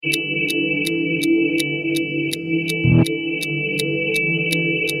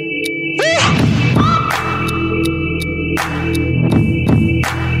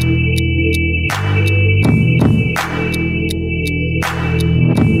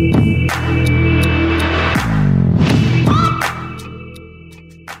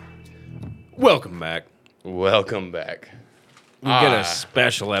Welcome back. Welcome back. We get a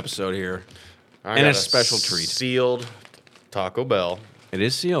special episode here. I And got a special treat. Sealed Taco Bell. It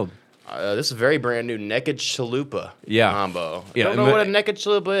is sealed. This is a very brand new naked chalupa combo. Yeah, I don't know what a naked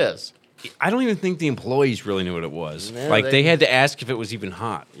chalupa is. I don't even think the employees really knew what it was. No, like, they- they had to ask if it was even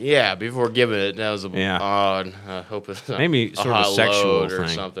hot. Yeah, before giving it, that was a Yeah. I hope it's not Maybe a sort of a hot sexual load or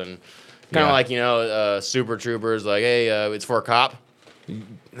thing. something. Kind Yeah. of like, Super Troopers, like, hey, it's for a cop.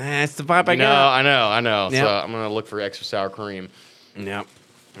 That's the vibe I No, got. I know. Yep. So I'm going to look for extra sour cream. Yep.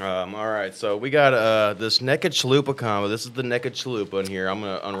 All right, so we got this naked chalupa combo. This is the naked chalupa in here. I'm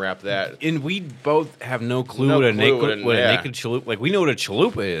going to unwrap that. And we both have no clue No what a clue naked what a- chalupa. Like, we know what a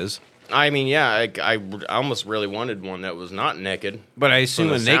chalupa is, I mean, yeah, I almost really wanted one that was not naked. but I assume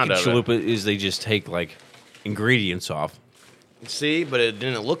the a sound naked of it. chalupa is they just take like ingredients off. See, but it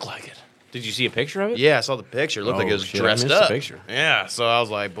didn't look like it. Did you see a picture of it? Yeah, I saw the picture. It looked like it was shit, I dressed missed the up. picture. Yeah, so I was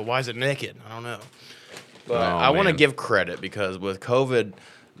like, but why is it naked? I don't know. But Oh, I want to man. give credit because with COVID,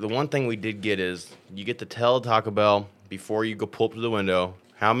 the one thing we did get is you get to tell Taco Bell before you go pull up to the window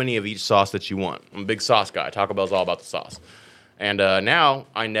how many of each sauce that you want. I'm a big sauce guy. Taco Bell's all about the sauce. And now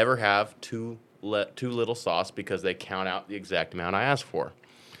I never have too little sauce because they count out the exact amount I ask for.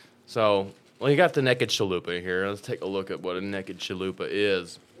 So, well, you got the naked chalupa here. Let's take a look at what a naked chalupa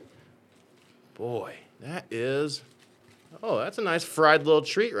is. Boy, that is... Oh, that's a nice fried little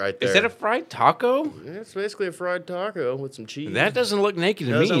treat right there. Is that a fried taco? It's basically a fried taco with some cheese. That doesn't look naked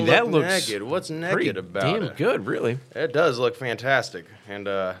to Doesn't me. look That looks naked. What's pretty naked about damn it? good, really. It does look fantastic. And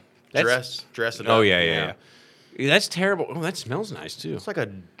dress it up. Oh yeah. That's terrible. Oh, that smells nice too. It's like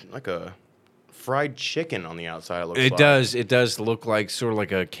a fried chicken on the outside. It looks It like. does. It does look like sort of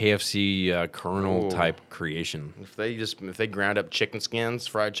like a KFC Colonel Ooh. type creation. If they ground up chicken skins,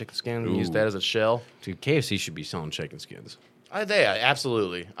 fried chicken skins, and use Ooh. that as a shell. Dude, KFC should be selling chicken skins. They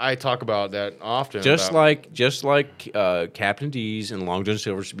absolutely. I talk about that often. Just about- like Captain D's and Long John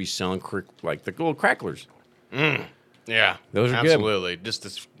Silver should be selling like the little cracklers. Yeah, Those are good. absolutely. Just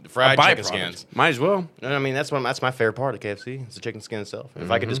this fried A chicken byproduct. skins. Might as well. I mean, that's my favorite part of KFC. It's the chicken skin itself.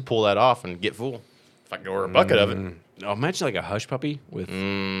 If I could Mm-hmm. just pull that off and get full, if I could order a bucket of it, Oh, imagine like a hush puppy with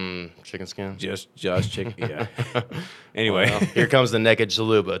chicken skin. just chicken. Yeah. Anyway, Well, here comes the naked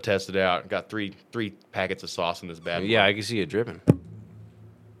chalupa. Test it out. Got three packets of sauce in this bad boy. yeah, I can see it dripping.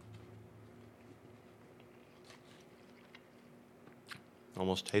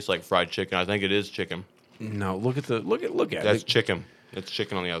 Almost tastes like fried chicken. I think it is chicken. No, look at That's it. chicken. It's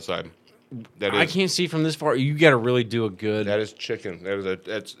chicken on the outside. That I is. can't see from this far. You got to really do a good. That is chicken.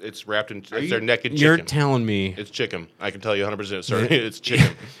 It's wrapped in. It's you- their naked You're chicken. telling me It's chicken. I can tell you 100% certain. It's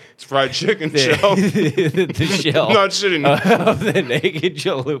chicken. It's fried chicken shell. the shell I'm not shitting. of the naked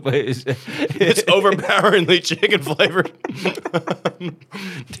chalupa is It's overpoweringly chicken flavored.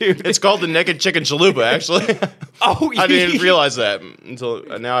 dude. It's called the naked chicken chalupa, actually. Oh, I didn't realize that until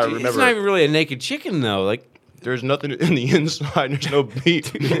now. I remember. It's not even really a naked chicken though. Like There's nothing in the inside. There's no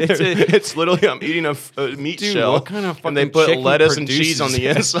meat. it's It's literally I'm eating a meat dude, shell. what kind of and they fucking put chicken lettuce and cheese on the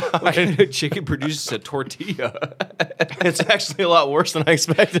produces- inside. what kind of chicken produces a tortilla? It's actually a lot worse than I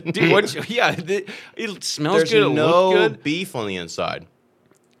expected. Dude, it smells There's good. It no looks good beef on the inside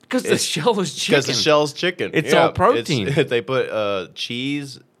because the shell is chicken. because the shell's chicken. It's all protein. They put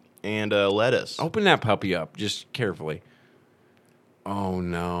cheese and lettuce. Open that puppy up, just carefully. Oh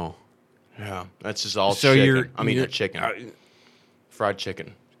no! Yeah, that's just all So chicken. I'm eating you're- a chicken, fried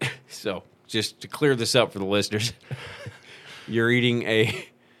chicken. So, just to clear this up for the listeners, you're eating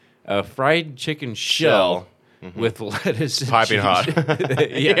a fried chicken shell with lettuce and Piping cheese. hot. yeah,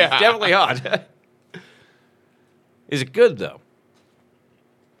 Yeah. It's definitely hot. Is it good, though?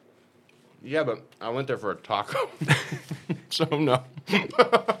 Yeah, but I went there for a taco, so no.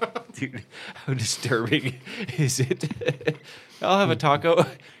 Dude, how disturbing is it? I'll have a taco.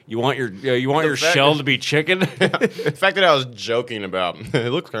 You want your fact shell is- to be chicken? The fact that I was joking about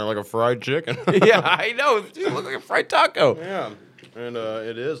it looks kind of like a fried chicken. Yeah, I know. Dude, it looks like a fried taco. Yeah, and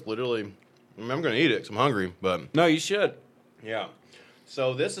it is literally. I mean, I'm gonna eat it 'cause I'm hungry, but No, you should. yeah.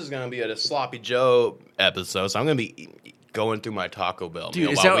 So this is gonna be a Sloppy Joe episode. So I'm gonna be going through my Taco Bell. Dude,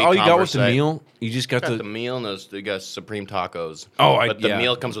 meal is while that we all you got with the conversate. meal? You just got Got the the meal and you got Supreme Tacos. Oh, but the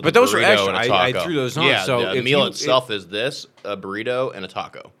meal comes with but a those are burrito extra. and a I taco. threw those on. Yeah, so the if meal you- itself is this, a burrito and a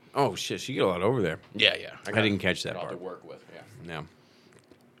taco. Oh shit, you get a lot over there. Yeah. I didn't catch that got part. to work with. Yeah. No,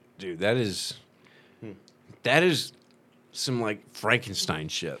 dude, that is some like Frankenstein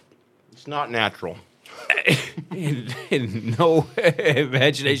shit. It's not natural. in no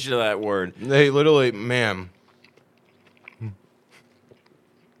imagination of that word. They literally, man.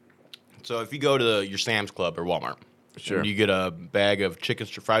 So if you go to your Sam's Club or Walmart, Sure. And you get a bag of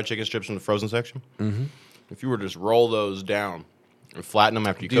fried chicken strips from the frozen section. Mm-hmm. If you were to just roll those down and flatten them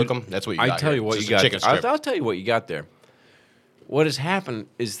after you cook them, that's what you got. I tell you what Just you a got. chicken strip. I'll tell you what you got there. What has happened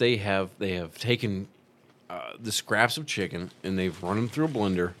is they have taken the scraps of chicken and they've run them through a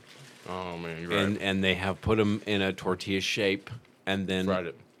blender. Oh man, you're right. And they have put them in a tortilla shape and then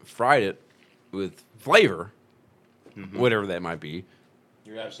Fried it. with flavor, whatever that might be.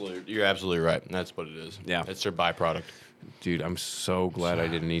 You're absolutely right. That's what it is. Yeah. It's their byproduct. Dude, I'm so glad I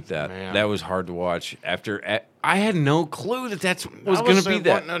didn't eat that. Man. That was hard to watch. I had no clue that was going to be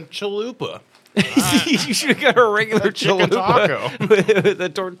that. A chalupa. You should have got a regular chicken chalupa taco. with a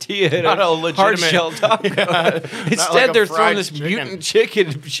tortilla and Not a a legitimate- hard shell taco. Instead, like a they're throwing fried this chicken. mutant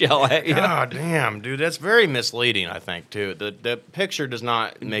chicken shell at you. God damn, dude, that's very misleading. I think too. The picture does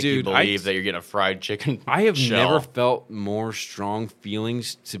not make you Dude, believe that you're getting a fried chicken. I have shell. never felt more strong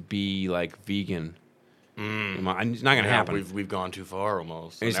feelings to be like vegan. It's not going to Yeah, happen. We've gone too far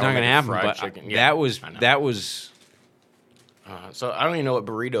almost. So It's now not we're going to making happen. fried But chicken. Yeah, that was I know. that was. So I don't even know what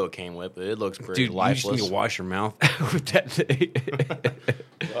burrito it came with, but it looks pretty Dude, you lifeless. just need to wash your mouth with that thing.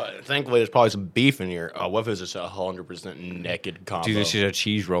 Thankfully, there's probably some beef in here. What if it's just 100% naked combo? Dude, this is a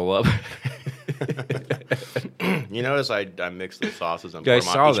cheese roll up. You notice I mixed the sauces and I put them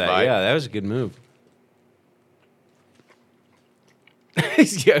on saw each that. bite? Yeah, that was a good move.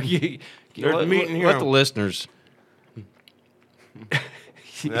 Yeah, There's meat in here. Let the listeners.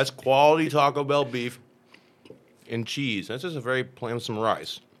 And that's quality Taco Bell beef and cheese. That's just a very plain with some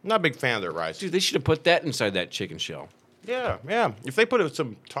rice. I'm not a big fan of their rice. Dude, they should have put that inside that chicken shell. Yeah. If they put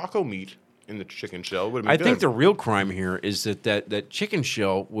some taco meat in the chicken shell, it would have been I good. think the real crime here is that chicken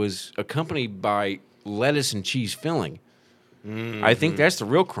shell was accompanied by lettuce and cheese filling. I think that's the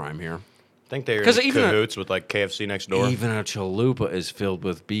real crime here. I think they're 'Cause in even a- cahoots with like KFC next door. Even a chalupa is filled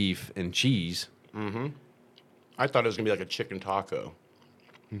with beef and cheese. I thought it was gonna be like a chicken taco.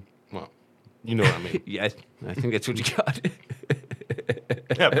 Well, you know what I mean. Yeah, I think that's what you got.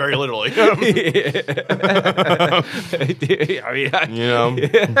 Yeah, very literally. I mean, You know.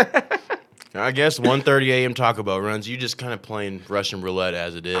 I guess 1:30 a.m. Taco Bell runs. You just kind of playing Russian roulette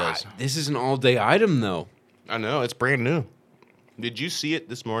as it is. this is an all-day item, though. I know it's brand new. Did you see it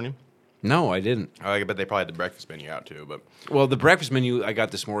this morning? No, I didn't. I bet they probably had the breakfast menu out too. But Well, the breakfast menu I got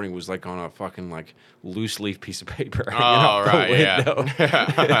this morning was like on a fucking like loose leaf piece of paper. hanging oh out the right, yeah.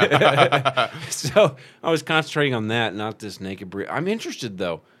 window. So I was concentrating on that, not this naked burrito. I'm interested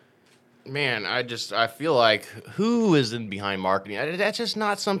though. Man, I feel like who is in behind marketing? That's just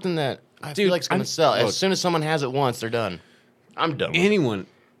not something that I Dude, feel like is going I'm- to sell. look. As soon as someone has it once, they're done. I'm done. with it. Anyone,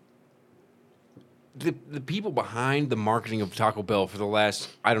 the people behind the marketing of Taco Bell for the last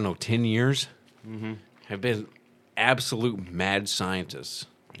 10 years have been absolute mad scientists.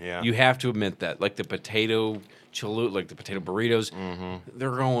 Yeah. You have to admit that. Like the potato chalupa, like the potato burritos,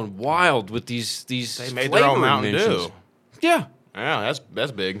 they're going wild with these. They made their own flavor Mountain inventions. Dew. Yeah. Yeah,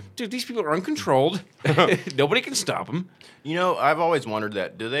 that's big. Dude, these people are uncontrolled. Nobody can stop them. You know, I've always wondered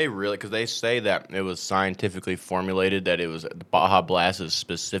that. Do they really? Because they say that it was scientifically formulated that it was the Baja Blast is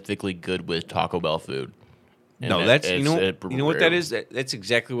specifically good with Taco Bell food. And No, that that's it's- you know what that is. That's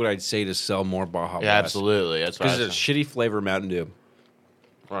exactly what I'd say to sell more Baja Blast. Yeah, absolutely. That's Because what it's a shitty flavor Mountain Dew.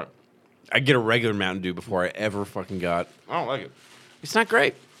 right. I get a regular Mountain Dew before I ever fucking got. I don't like it. It's not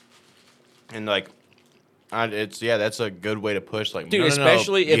great, And like, that's a good way to push. Like, Dude, no,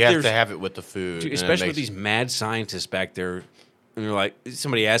 especially if you have there's- to have it with the food, Dude, and it especially with makes- these mad scientists back there. And they're like,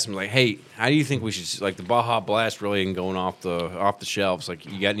 somebody asked me like, "Hey, how do you think we should like the Baja Blast really ain't going off the shelves? Like,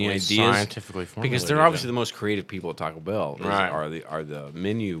 you got any Well, ideas?" scientifically Because formulated, they're obviously yeah. the most creative people at Taco Bell. Right. Are the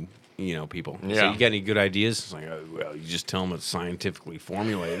menu people. So Yeah. you got any good ideas? It's like, well, you just tell them it's scientifically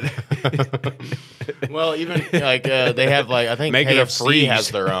formulated. Well, even like they have like I think Make it a KFC freeze. has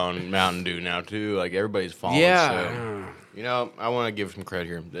their own Mountain Dew now too. Like everybody's following. Yeah. suit. You know, I want to give some credit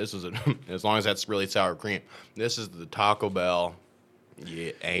here. This is as long as that's really sour cream. This is the Taco Bell.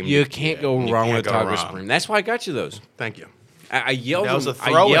 You can't go wrong with a Taco Supreme. That's why I got you those. Thank you. I yelled That was them. a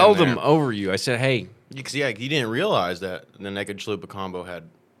throw I in yelled there. them over you. I said, "Hey, Because you didn't realize that the naked chalupa combo had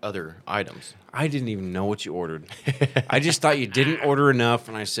other items. I didn't even know what you ordered. I just thought you didn't order enough."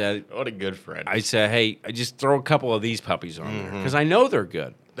 And I said, What a good friend. "Hey, I just throw a couple of these puppies on there because I know they're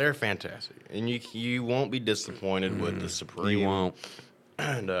good." They're fantastic, and you won't be disappointed with the Supreme. You won't.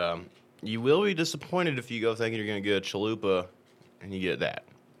 And you will be disappointed if you go thinking you're going to get a chalupa and you get that.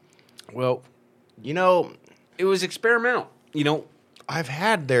 Well, You know, it was experimental. I've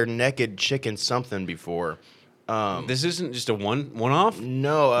had their naked chicken something before. This isn't just a one-off.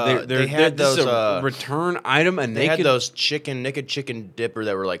 No, they had this those. is a return item. A they had naked those naked chicken dipper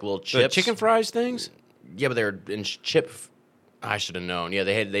that were like little the chips. chicken fries things. Yeah, but they're in chip. I should have known. Yeah,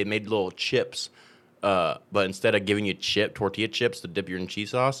 they made little chips. But instead of giving you tortilla chips to dip your in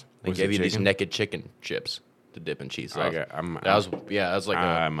cheese sauce, they Was gave it you these chicken? naked chicken chips to dip in cheese sauce. I'm That was like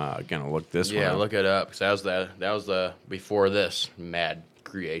I'm gonna look this one up. look it up because that was the before this mad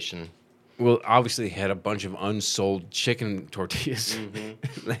creation. Well, obviously, they had a bunch of unsold chicken tortillas.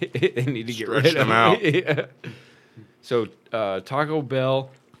 They need to get rid Stretch of them out. Yeah. So Taco Bell.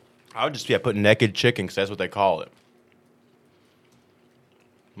 I would just put naked chicken because that's what they call it.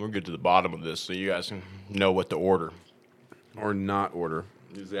 We'll get to the bottom of this so you guys can know what to order. Or not order.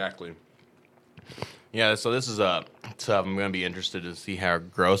 Exactly. Yeah, so this is tough. I'm going to be interested to see how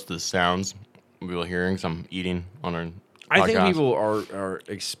gross this sounds. People hearing some eating on our I think podcast. people are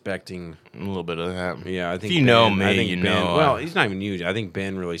expecting. A little bit of that. Yeah, I think if you know Ben- me, I think you Ben, know. Well, he's not even huge. I think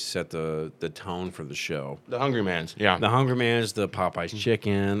Ben really set the tone for the show. The Hungry Man's. Yeah. The Hungry Man's, the Popeyes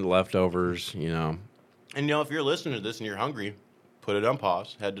chicken, leftovers. You know, And if you're listening to this and you're hungry, put it on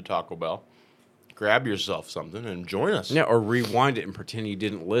pause. Head to Taco Bell. Grab yourself something and join us. yeah, or rewind it and pretend you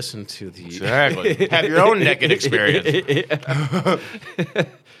didn't listen to the. Exactly. Have your own naked experience.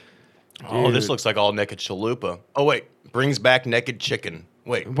 Oh, this Dude. looks like all naked chalupa. Oh, wait. Brings back naked chicken.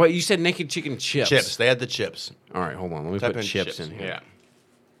 Wait. What you said? Naked chicken chips. Chips. They had the chips. All right, hold on. Let me Type put in chips in here. Yeah.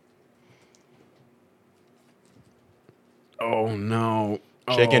 Oh no.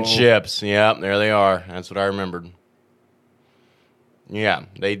 Chicken Oh. chips. Yeah, there they are. That's what I remembered. Yeah,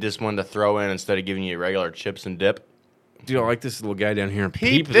 they just wanted to throw in, instead of giving you regular chips and dip, Dude, I like this little guy down here.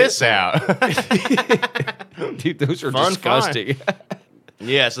 peep this out. Dude, those are Fun disgusting.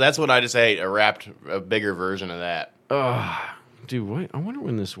 Yeah, so that's what I just ate, a bigger version of that. Dude, wait. I wonder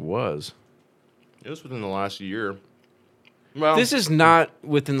when this was. It was within the last year. Well, This is not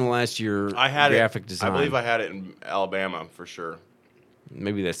within the last year. I had graphic it. design. I believe I had it in Alabama for sure.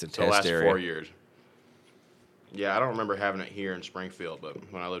 Maybe that's the So the test last area. 4 years. Yeah, I don't remember having it here in Springfield, but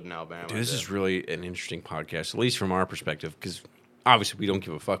when I lived in Alabama, Dude, I this did. is really an interesting podcast, at least from our perspective, because obviously we don't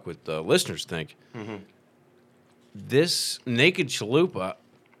give a fuck what the listeners think. Mm-hmm. This naked chalupa,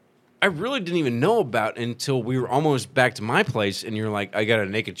 I really didn't even know about until we were almost back to my place, and you're like, "I got a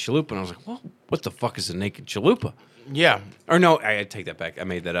naked chalupa," and I was like, "Well, what the fuck is a naked chalupa?" Yeah, Or no, I take that back. I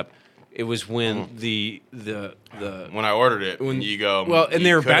made that up. It was when Mm-hmm. the when I ordered it, When- you go, well, and you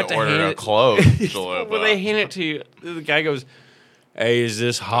they were couldn't about to order hand a it- closed chalupa. well, they hand it to you. The guy goes, "Hey, is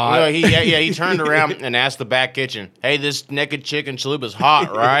this hot?" Well, he turned around and asked the back kitchen, "Hey, this naked chicken chalupa's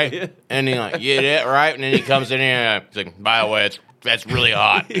hot, right?" And he like, "Yeah, that right." And then he comes in here and he's like, "By the way, that's really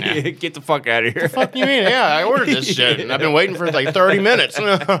hot." Yeah. Get the fuck out of here. Fuck you mean? Yeah, I ordered this shit, and I've been waiting for like 30 minutes.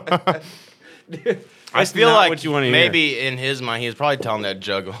 I feel not like what you wanna hear. maybe in his mind, he was probably telling that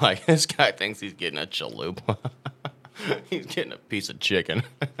joke like, this guy thinks he's getting a chalupa. He's getting a piece of chicken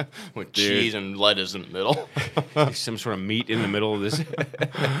with cheese and lettuce in the middle. Some sort of meat in the middle of this.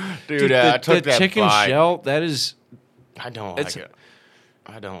 Dude, I took the that chicken bite. shell. That is, I don't It's- like it.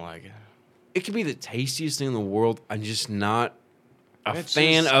 I don't like it. it could be the tastiest thing in the world. I'm just not a It's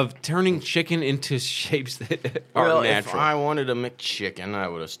fan just- of turning chicken into shapes that Well, aren't if natural. I wanted a McChicken, I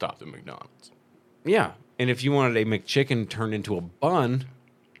would have stopped at McDonald's. Yeah, and if you wanted a McChicken turned into a bun,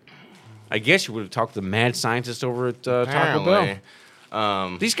 I guess you would have talked to the mad scientist over at Taco Bell.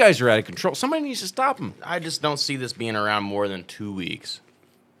 Apparently. These guys are out of control. Somebody needs to stop them. I just don't see this being around more than 2 weeks.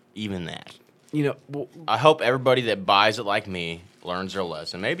 Even that. You know, well, I hope everybody that buys it like me learns their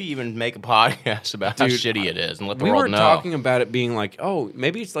lesson. Maybe even make a podcast about how Dude, shitty it is and let the we world were know. talking about it being like, oh,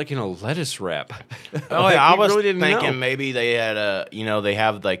 maybe it's like in a lettuce wrap. Oh, Like, yeah, I we was really didn't thinking know. maybe they had they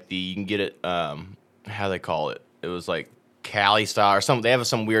have like you can get it, how they call it? It was like Cali style or something. They have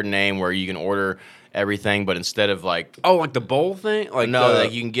some weird name where you can order everything, but instead of like, Oh, like the bowl thing? Like no, the-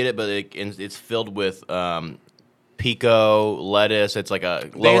 like you can get it, but it's filled with pico, lettuce. It's like a they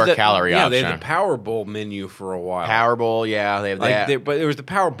had lower the- calorie yeah, option. they had the Power Bowl menu for a while. Power Bowl, yeah, they have Like that. but there was the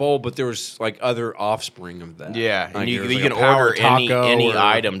Power Bowl, but there was like other offspring of that. Yeah, Like and you, there was you like can a Power order any Taco or-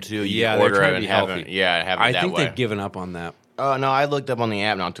 item too. You Yeah, can they're order trying it to and be have healthy. it. Yeah, have it I that think way. they've given up on that. No, I looked up on the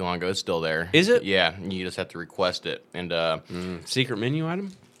app not too long ago. It's still there. Is it? Yeah, you just have to request it. And Secret menu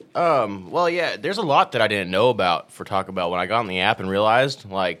item? well, yeah, there's a lot that I didn't know about for Taco Bell when I got on the app and realized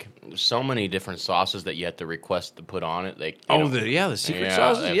like there's so many different sauces that you have to request to put on it. They The secret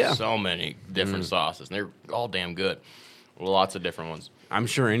sauces? they have Yeah. so many different sauces. And they're all damn good. Lots of different ones. I'm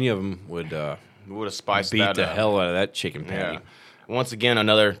sure any of them would We would have spiced beat that the up. hell out of that chicken patty. Yeah. Once again,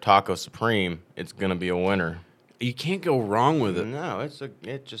 another Taco Supreme. It's gonna be a winner. You can't go wrong with it. No, it's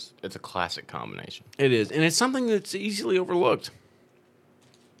a classic combination. It is. And it's something that's easily overlooked.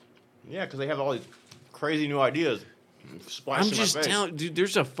 Yeah, because they have all these crazy new ideas. Splashed I'm in my just face. telling, dude.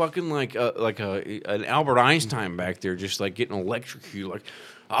 There's a fucking an Albert Einstein back there, just like getting electrocuted,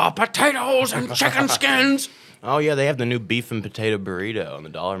 like potatoes and chicken skins. Oh yeah, they have the new beef and potato burrito on the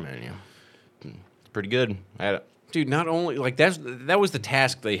dollar menu. It's pretty good. I had it. Dude, not only like that was the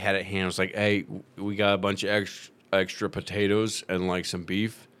task they had at hand. It was like, hey, we got a bunch of extra potatoes and like some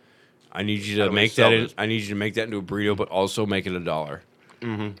beef. I need you How to do we make sell that. this? I need you to make that into a burrito, but also make it $1.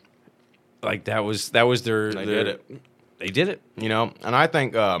 Mm-hmm. Like that was their. They did it. They did it. You know, and I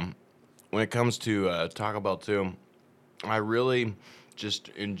think when it comes to Taco Bell too, I really just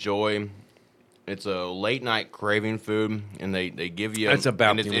enjoy. It's a late night craving food, and they give you. That's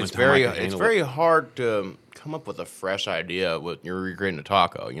about and the only it's time I very can it's handle very hard to come up with a fresh idea when you're creating a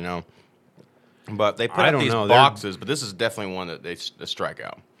taco. You know, but they put I out don't these know. boxes. But this is definitely one that they strike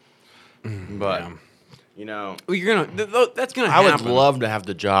out. But Yeah. you know, Well, that's gonna. I would happen. love to have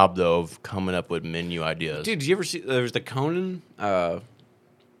the job though of coming up with menu ideas. Dude, did you ever see? There was the Conan,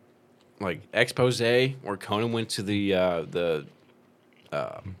 expose where Conan went to the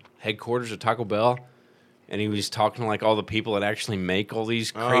headquarters of Taco Bell, and he was talking to like all the people that actually make all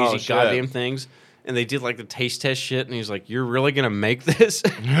these crazy shit. goddamn things, and they did like the taste test shit, and he was like, "You're really gonna make this?"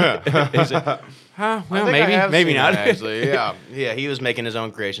 He's like, huh? Well, maybe not. Actually, yeah, yeah. He was making his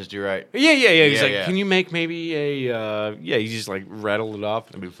own creations. You're right. Yeah. He's Yeah, like, yeah. "Can you make maybe a?" He just like rattled it off.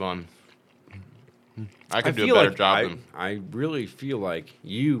 It'd be fun. I could do a feel better like job than I really feel like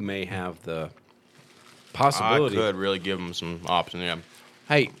you may have the I possibility. could really give him some options. Yeah,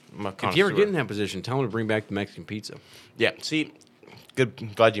 Hey, I'm a if you ever get connoisseur. in that position, tell him to bring back the Mexican pizza. yeah. See,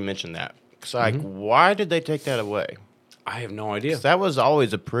 good. Glad you mentioned that. Cause like, Mm-hmm. why did they take that away? I have no idea. 'Cause that was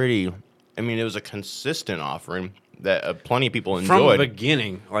always a pretty. I mean, it was a consistent offering that plenty of people From enjoyed. the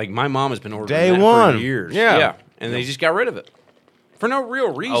beginning, like my mom has been ordering Day that one. for years. Yeah. and they just got rid of it for no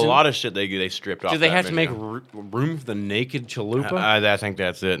real reason. a lot of shit they stripped off. Do they that have to make menu. room for the naked chalupa? I think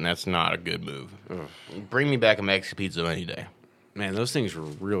that's it, and that's not a good move. Bring me back a Mexican pizza any day. Man, those things were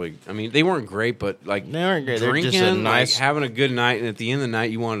really. I mean, they weren't great, but like They weren't great. They're drinking, just a nice- like having a good night, and at the end of the night,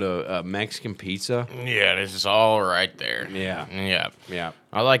 you wanted a Mexican pizza. Yeah, it's just all right there. Yeah. Yeah.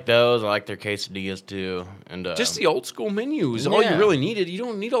 I like those. I like their quesadillas too, and Just the old school menu is all Yeah. you really needed. You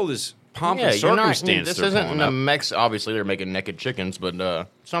don't need all this pomp yeah, and you're not. circumstance. This they're isn't pulling a up. Mex. Obviously, they're making naked chickens, but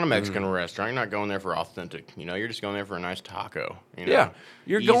it's not a Mexican restaurant. You're not going there for authentic. You know, you're just going there for a nice taco. You know? Yeah,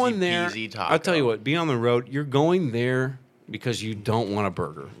 you're Easy going there. peasy taco. I'll tell you what, being on the road, you're going there because you don't want a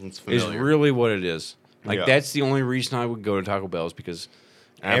burger. It's Is familiar. really what it is. Like Yeah. that's the only reason I would go to Taco Bell is because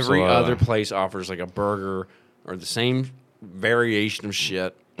Absolutely. every other place offers like a burger or the same variation of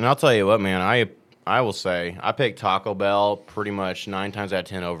shit. And I'll tell you what, man. I will say I pick Taco Bell pretty much 9 times out of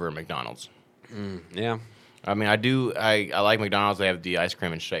 10 over McDonald's. Yeah, I mean, I do. I like McDonald's. They have the ice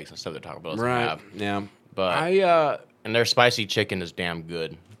cream and shakes instead of the Taco Bell doesn't right. have. Yeah, But and their spicy chicken is damn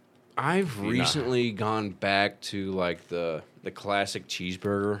good. I've not- recently gone back to like the classic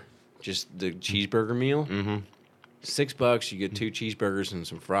cheeseburger, just the cheeseburger meal. Mm-hmm. $6, you get 2 cheeseburgers and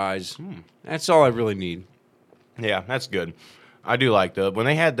some fries. That's all I really need. Yeah, that's good. I do like when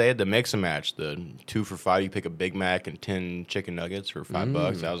they had the mix and match, the 2 for $5. You pick a Big Mac and 10 chicken nuggets for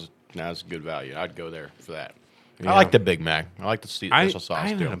 $5. That was good value. I'd go there for that. Yeah. I like the Big Mac. I like the special sauce I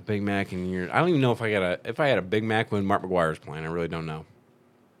haven't too. had a Big Mac in years. I don't even know if I had a Big Mac when Mark McGuire was playing. I really don't know.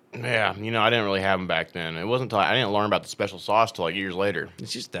 Yeah, I didn't really have them back then. It wasn't until I didn't learn about the special sauce till like years later.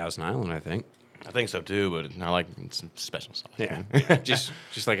 It's just Thousand Island, I think. I think so too, but I like some special sauce. Yeah, just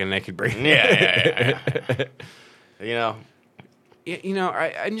like a naked break. yeah. Yeah,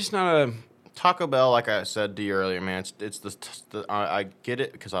 I'm just not a. Taco Bell, like I said to you earlier, man, it's I get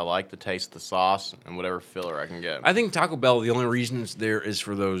it because I like the taste of the sauce and whatever filler I can get. I think Taco Bell. The only reason it's there is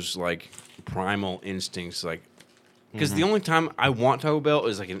for those like primal instincts, like because the only time I want Taco Bell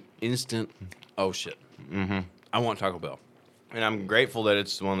is like an instant. Oh shit! I want Taco Bell, And I'm grateful that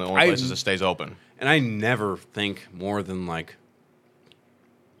it's one of the only places that stays open. and I never think more than like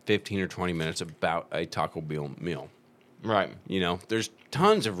 15 or 20 minutes about a Taco Bell meal. Right. There's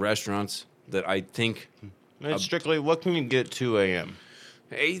tons of restaurants that I think. It's strictly what can you get 2 a.m.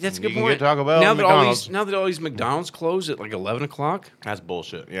 Hey, that's a You good can point. get Taco Bell now and that McDonald's. all these McDonald's close at like 11 o'clock. That's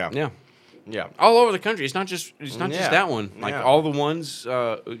bullshit. Yeah. Yeah. Yeah. All over the country. It's not just Yeah. that one. Like Yeah. all the ones,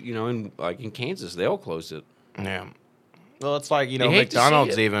 in Kansas, they all closed it. Yeah. Well, it's like, hate to see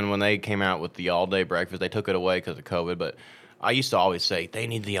McDonald's it. even when they came out with the all-day breakfast, they took it away because of COVID, but I used to always say, they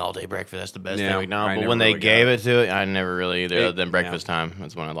need the all-day breakfast. That's the best thing Yeah, at McDonald's. I But never when they really got gave it. it to it, I never really either, It- other than breakfast time.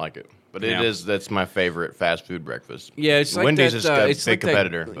 That's when I like it. But Yeah. that's my favorite fast food breakfast. Yeah, it's like Wendy's that, is a it's big like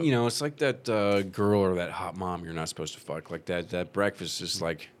competitor. That, it's like that girl or that hot mom you're not supposed to fuck. Like that breakfast is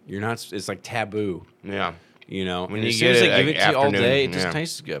like you're not. It's like taboo. Yeah. You know, When and you as soon get as it, they give like, it to you all afternoon, day, it just yeah.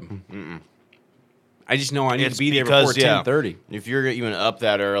 tastes good. I just know I need It's to be there because, before yeah, 10:30. If you're even up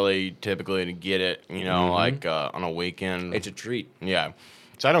that early, typically to get it, you know, like on a weekend. It's a treat. Yeah.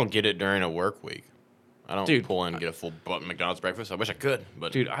 So I don't get it during a work week. I don't Dude, pull in and get a full McDonald's breakfast. I wish I could,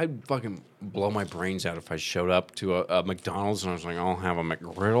 but Dude, I'd fucking blow my brains out if I showed up to a McDonald's and I was like, I'll have a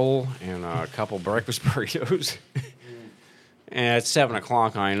McGriddle and a couple breakfast burritos. And it's 7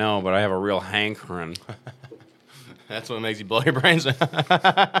 o'clock, I know, but I have a real hankering. that's what makes you blow your brains out.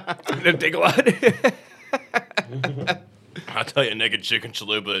 It'd take a lot. I'll tell you, naked chicken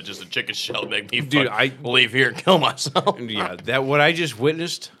chalupa, just a chicken shell, make me Dude, I leave here and kill myself. Yeah, that what I just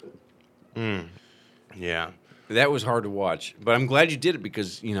witnessed, Yeah. that was hard to watch. But I'm glad you did it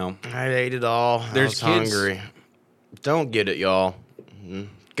because, you know, I ate it all. There's I was kids- hungry. Don't get it, y'all.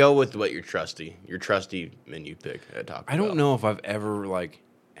 Go with what your trusty menu pick at Taco I don't Bell. know if I've ever like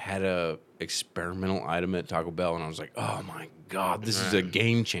had a experimental item at Taco Bell and I was like, oh my God, this is a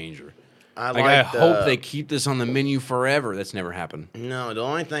game changer. I hope they keep this on the menu forever. That's never happened. No, the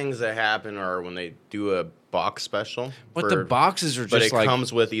only things that happen are when they do a box special. But the boxes are But just it like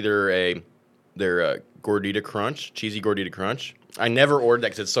comes with either their Gordita Crunch, cheesy Gordita Crunch. I never ordered that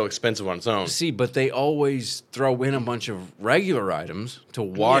because it's so expensive on its own. see, but they always throw in a bunch of regular items to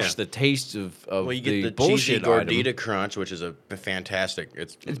wash Yeah. the taste of Well, you get the cheesy bullshit Gordita item. Crunch, which is a fantastic.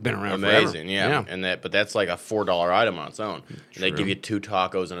 It's been around amazing, forever. yeah. But that's like a $4 item on its own. And they True. give you 2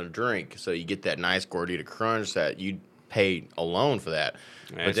 tacos and a drink, so you get that nice Gordita Crunch that you pay alone for that.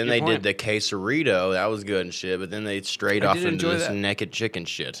 But That's then a they good did point. the quesarito, that was good and shit. But then they strayed I off did into enjoy this that. naked chicken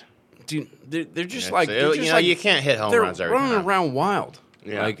shit. Dude, they're just That's like it. they're You just know, like you can't hit home they're runs every running time. around wild.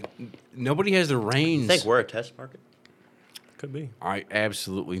 Yeah. Like nobody has the reins. I think we're a test market. Could be. I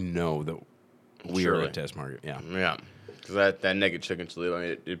absolutely know that we are Surely. a test market. Yeah. Yeah. Because that naked chicken chalupa, I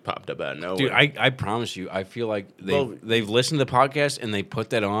mean, it popped up out of nowhere. Dude, I promise you, I feel like Well- they've listened to the podcast and they put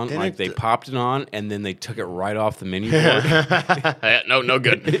that on, Didn't like it- they popped it on and then they took it right off the menu board. no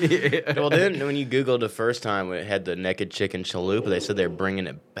good. Well, then when you Googled the first time when it had the naked chicken chalupa, they said they're bringing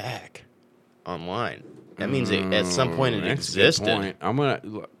it back online. That means at some point it That's a good existed. point. I'm gonna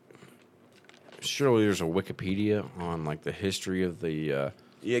look, surely there's a Wikipedia on like the history of the.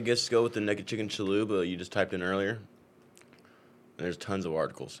 Yeah, I guess go with the naked chicken chalupa you just typed in earlier. There's tons of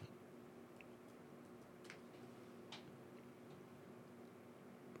articles.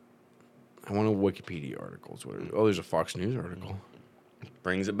 I want a Wikipedia article. Oh, there's a Fox News article.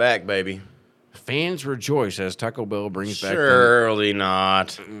 Brings it back, baby. Fans rejoice as Taco Bell brings back. Surely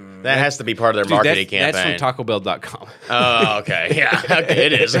not. That has to be part of their Dude, marketing that's campaign. from TacoBell.com. Oh, okay. Yeah, okay,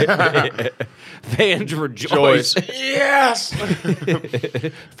 it is. Fans rejoice. Yes.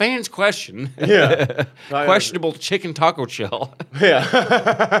 Fans question. Yeah. Questionable chicken taco shell.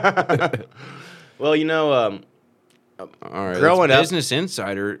 Yeah. Well, you know, All right. Growing up- Business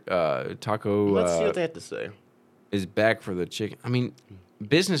Insider Taco let's see what they have to say. is back for the chicken. I mean,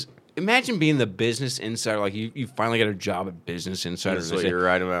 business. Imagine being the Business Insider. Like you finally got a job at Business Insider. That's They what say, you're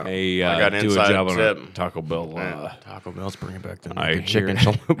right about. Hey, I got an do a inside job on a tip. Taco Bell. Man, Taco Bell's bringing back the I naked chicken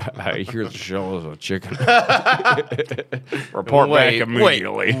hear, chalupa. I hear the shell is a chicken. Report back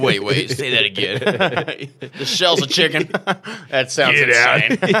immediately. Wait, say that again. The shell's a chicken. That sounds Get out.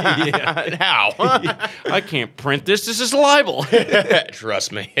 insane. How? I can't print this. This is libel.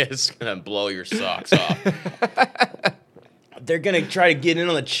 Trust me, it's gonna blow your socks off. They're gonna try to get in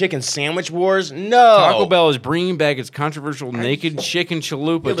on the chicken sandwich wars. No, Taco Bell is bringing back its controversial naked chicken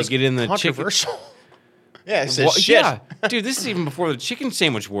chalupa It to was get in the chicken. controversial. Yeah, it says Well, shit. yeah, dude, this is even before the chicken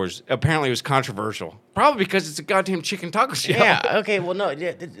sandwich wars. Apparently, it was controversial. Probably because it's a goddamn chicken taco shell. Yeah, okay, well, no,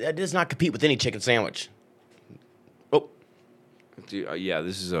 that does not compete with any chicken sandwich. Oh, Dude, yeah,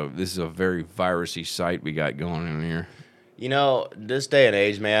 this is a very virusy site we got going in here. you know, this day and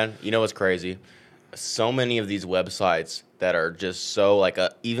age, man, you know what's crazy? So many of these websites that are just so, like,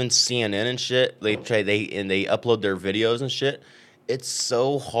 even CNN and shit, they upload their videos and shit. It's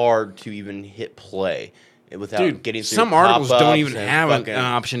so hard to even hit play without Dude, getting through some articles don't pop-ups even and have fucking- an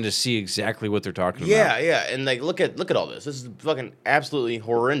option to see exactly what they're talking Yeah, about. yeah, and like look at all this. This is fucking absolutely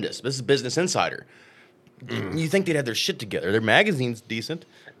horrendous. This is Business Insider. You think they'd have their shit together? Their magazine's decent.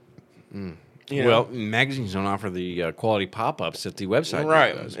 You know? Well, magazines don't offer the quality pop-ups that the website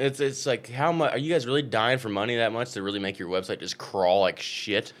right? does. It's like how much are you guys really dying for money that much to really make your website just crawl like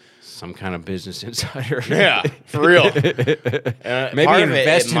shit? Some kind of Business Insider. Yeah, for real. Maybe part of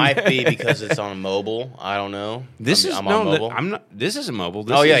invest it in might that. be because it's on mobile. I don't know. I'm on mobile. I'm not. This isn't mobile.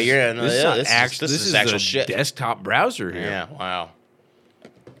 This Oh, yeah, is, you're- no, this is yeah, not this is- act- this is a actual shit. desktop browser here. Yeah. Wow.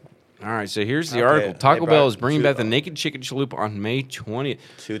 All right, so here's the Okay, article. they Taco brought Bell is bringing two- back the naked chicken chalupa on May 20th,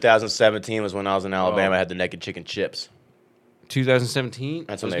 2017 was when I was in Alabama. Oh. I had the naked chicken chips. 2017.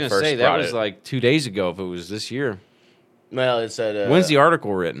 That's I when was they gonna first say that brought was it. like 2 days ago. If it was this year, Well, it said. when's the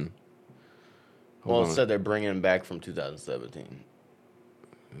article written? Well, Hold it on. said they're bringing them back from 2017.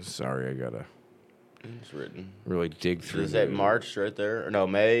 Sorry, I gotta It's written. really dig through. Is that March right there? Or no,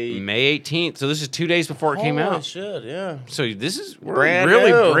 May. May 18th. So this is 2 days before it came Holy out. shit, yeah. So this is we're Brand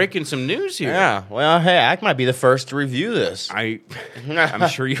really new. breaking some news here. Yeah. Well, hey, I might be the first to review this. I'm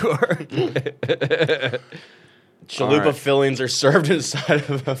sure you are. Chalupa All right. fillings are served inside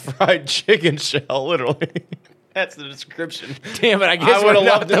of a fried chicken shell, literally. That's the description. Damn it! I guess I we're would've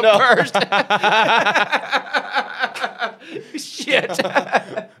not loved to the first. Shit!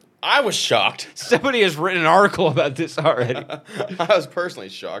 I was shocked. Somebody has written an article about this already. I was personally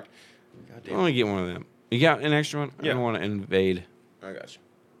shocked. God I damn. want to get one of them. You got an extra one? I Yeah. don't want to invade. I got you.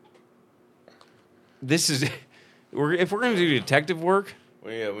 This is. If we're going to do detective work,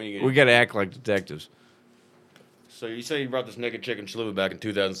 Well, yeah, when you get we got to act like detectives. So you say you brought this naked chicken chalupa back in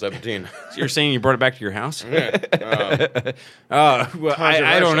 2017. So you're saying you brought it back to your house? Yeah. Well,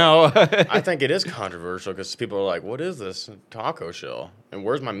 I don't know. I think it is controversial because people are like, "What is this taco shell? And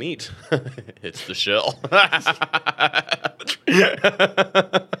where's my meat?" It's the shell.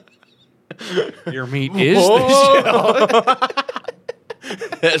 Your meat is the shell.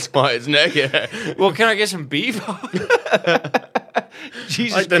 That's why it's naked. Well, can I get some beef?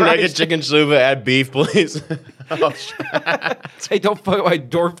 Jesus Like the Christ. naked chicken chalupa, add beef, please. Oh, Hey, don't fuck with my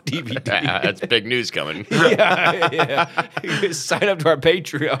Dorf DVD. that's big news coming. yeah. Sign up to our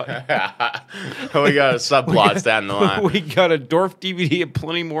Patreon. We got subplots down the line. We got a Dorf DVD and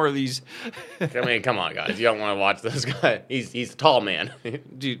plenty more of these. I mean, come on, guys. You don't want to watch this guy. He's a tall man.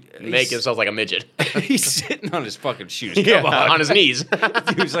 Dude, Make himself like a midget. he's sitting on his fucking shoes. Yeah, Come on. on his knees.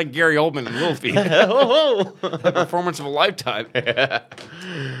 Dude, he's like Gary Oldman in Little Feet. Oh, The performance of a lifetime.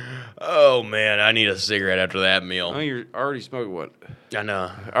 oh, man, I need a cigarette after that meal. Oh, you're already smoking one. I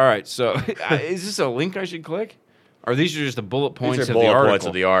know. All right, so is this a link I should click? Or these are just the bullet points These are of the bullet article? points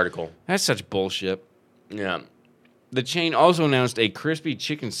of the article. That's such bullshit. Yeah. The chain also announced a crispy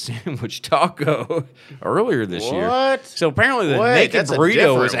chicken sandwich taco earlier this year. What? So apparently the Wait, naked that's a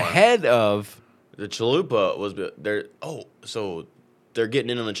burrito was different one. ahead of. The chalupa was there. Oh, so they're getting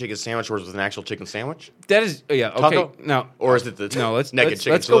in on the chicken sandwich wars with an actual chicken sandwich, That is, yeah, okay. Taco? No, or is it the no. Let's naked let's,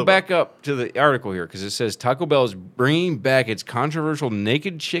 chicken let's go chalupa? back up to the article here because it says Taco Bell is bringing back its controversial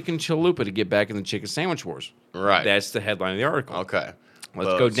naked chicken chalupa to get back in the chicken sandwich wars. Right. That's the headline of the article. Okay. Let's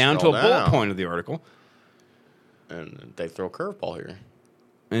But go down to a scroll bullet down, point of the article, and they throw a curveball here.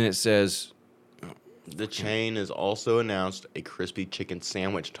 and it says The chain has also announced a crispy chicken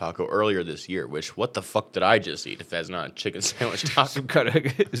sandwich taco earlier this year. Which, what the fuck did I just eat? If that's not a chicken sandwich taco,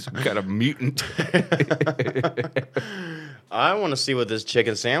 some kind of mutant. I want to see what this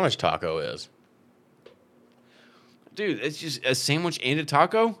chicken sandwich taco is. Dude, it's just a sandwich and a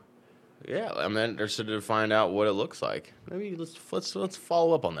taco. Yeah, I'm interested to find out what it looks like. Maybe let's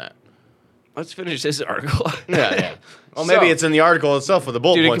follow up on that. Let's finish this article. Yeah. Well, maybe So- it's in the article itself with the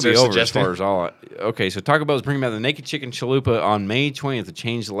bullet Dude, it points could be they're over as suggesting. far as all. Okay, so Taco Bell is bringing back the naked chicken chalupa on May 20th to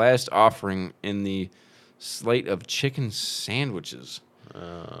change the last offering in the slate of chicken sandwiches.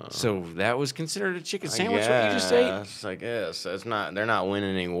 So that was considered a chicken sandwich. What you just ate? Yes, I guess it's not. They're not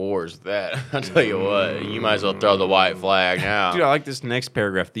winning any wars with that. I'll tell you what. You might as well throw the white flag now. Dude, I like this next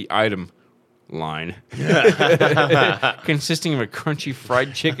paragraph. The item line, consisting of a crunchy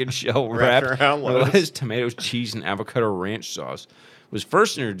fried chicken shell Wrapped wrapped around with lettuce. lettuce, tomatoes, cheese, and avocado ranch sauce, was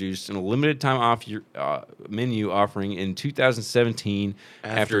first introduced in a limited time off menu offering in 2017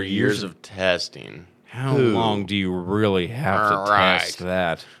 After years of testing, How Who? long do you really have to Right. test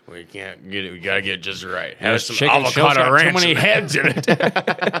that? we can't get it. We gotta get it just right. And Have this some chicken shell's avocado got too ranch. many in it. heads in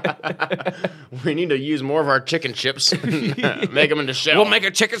it. We need to use more of our chicken chips. Make them into shell. We'll make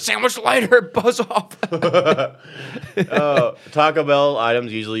a chicken sandwich later. Buzz off. Taco Bell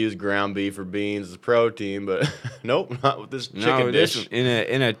items usually use ground beef or beans as protein, but nope, not with this chicken dish.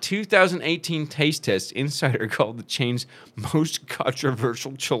 In a 2018 taste test, Insider called the chain's most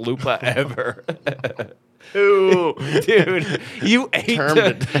controversial chalupa ever. Ooh, Dude, you ate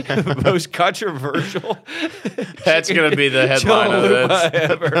Termed the most controversial. that's gonna be the headline of chalupa this.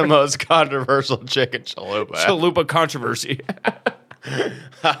 ever. The most controversial chicken chalupa. Chalupa controversy.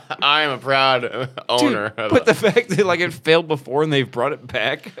 I am a proud owner. Dude, of but the fact that like it failed before and they've brought it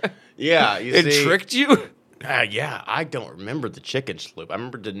back, yeah, you it see, tricked you. yeah, I don't remember the chicken chalupa. I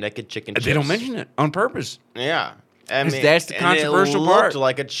remember the naked chicken. They don't chips. mention it on purpose. Yeah, I mean, That's the controversial it looked part.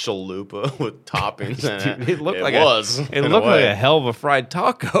 like a chalupa with toppings in it. Dude, it looked like was. It looked like a hell of a fried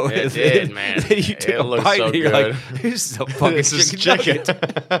taco. It did, man. Then you take It a looked bite so and you're good. like, this is a fucking This is chicken. chicken.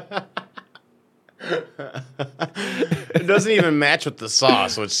 nugget. It doesn't even match with the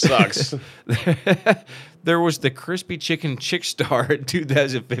sauce, which sucks. There was the crispy chicken chick star in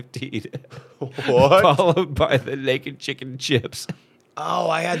 2015, What? followed by the naked chicken chips, Oh,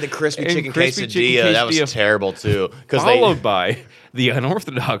 I had the crispy And chicken crispy quesadilla. chicken That quesadilla was terrible too. Because followed by the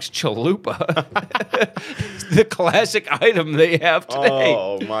unorthodox chalupa, the classic item they have today.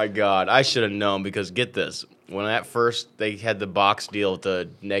 Oh my god, I should have known because get this. When at first they had the box deal with the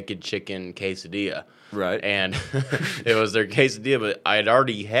naked chicken quesadilla. Right. And it was their quesadilla, but I had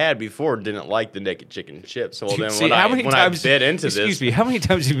already had before, didn't like the naked chicken chips. So well, then See, when how I many when times, I bit into excuse this, me, how many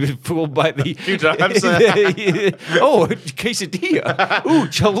times have you been fooled by the few times. oh, quesadilla. Ooh,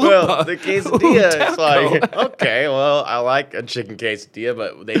 chalupa. well, the Ooh, quesadilla, it's taco. like, okay, well, I like a chicken quesadilla,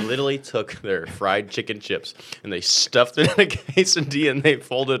 but they literally took their fried chicken chips and they stuffed it in a quesadilla and they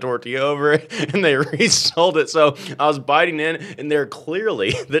folded a tortilla over it and they resold it. So I was biting in and they're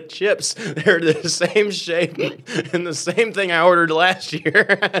clearly the chips. They're the same shape and the same thing I ordered last year.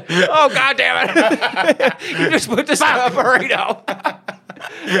 Oh, God damn it. You just put this in a burrito.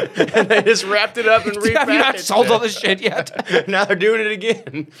 And they just wrapped it up and repackaged Have you not sold it. all this shit yet? Now they're doing it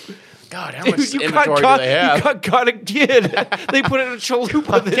again. God, how much Dude, you inventory got do they have? You got again. They put it in a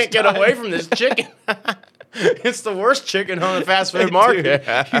chalupa I this can't get time. away from this chicken. It's the worst chicken on the fast food market.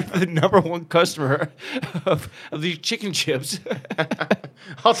 Dude, you're the number one customer of these chicken chips.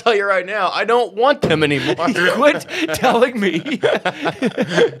 I'll tell you right now, I don't want them anymore. Quit telling me.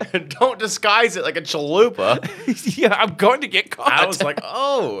 Don't disguise it like a chalupa. Yeah, I'm going to get caught. I was like,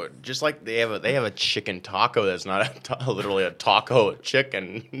 oh, just like they have a chicken taco that's not literally a taco of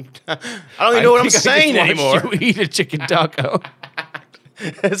chicken. I don't even know what I'm think I saying just anymore. watched you eat a chicken taco.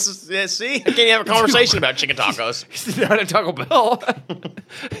 See, I can't even have a conversation about chicken tacos. It's not a Taco Bell.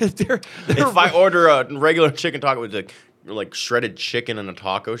 they're If I order a regular chicken taco with like shredded chicken in a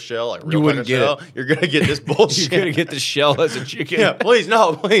taco shell, like real You wouldn't taco get shell, you're gonna get this bullshit. You're gonna get the shell as a chicken. Yeah, please,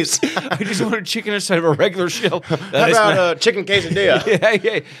 no, please. I just want a chicken inside of a regular shell. How about chicken quesadilla? Hey,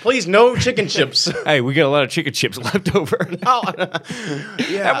 hey, Please, no chicken chips. hey, we got a lot of chicken chips left over. Oh, How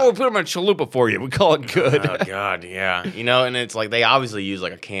yeah. about we put them in chalupa for you? We call it good. Oh God, yeah. You know, and it's like they obviously use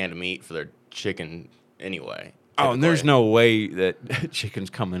like a canned meat for their chicken anyway. Oh, and there's typically. no way that chickens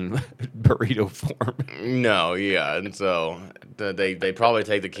come in burrito form. No, yeah, and so they probably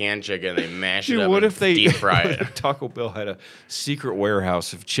take the canned chicken, they mash it Dude, up, what and if they deep fry it. Taco Bell had a secret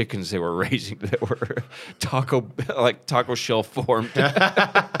warehouse of chickens they were raising that were taco shell formed.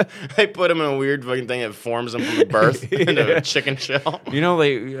 They put them in a weird fucking thing that forms them from the birth into a chicken shell. You know,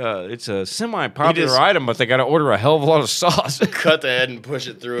 it's a semi-popular just- item, but they got to order a hell of a lot of sauce. Cut the head and push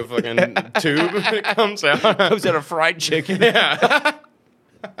it through a fucking tube, and it comes out. Comes out of fried chicken. Yeah.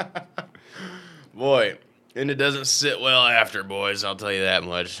 Boy, and it doesn't sit well after, boys. I'll tell you that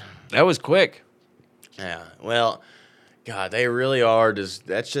much. That was quick. Yeah. Well, God, they really are just.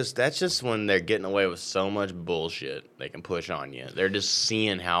 That's just when they're getting away with so much bullshit they can push on you. They're just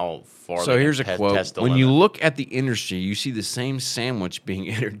seeing how far. So they here's a can quote. test the When you limit. look at the industry, you see the same sandwich being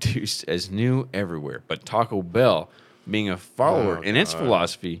introduced as new everywhere. But Taco Bell, being a follower in its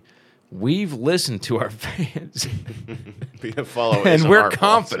philosophy, we've listened to our fans. Be a follower, And isn't we're our fault.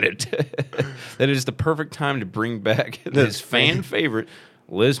 confident that it is the perfect time to bring back this fan favorite,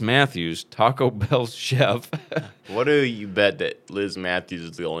 Liz Matthews, Taco Bell's chef. What do you bet that Liz Matthews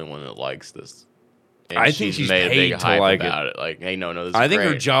is the only one that likes this? And I think she's made a paid big to hype like it. about it. Like, hey, no, this is I think her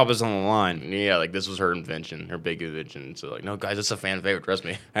great. job is on the line. Yeah, like this was her invention, her big invention. So like, no, guys, it's a fan favorite. Trust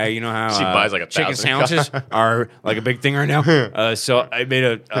me. Hey, you know how She buys like chicken 1,000. sandwiches are like a big thing right now? So I made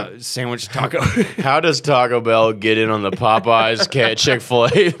a sandwich taco. How does Taco Bell get in on the Popeyes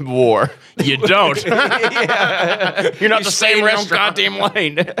Chick-fil-A war? You don't. You're not the Stay same in your own restaurant. goddamn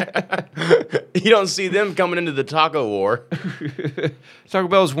lane. You don't see them coming into the taco war. Taco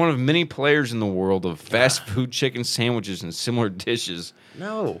Bell is one of many players in the world of fast food chicken sandwiches and similar dishes.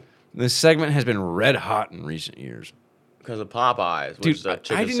 No, This segment has been red hot in recent years. because of Popeyes, which Dude, is a I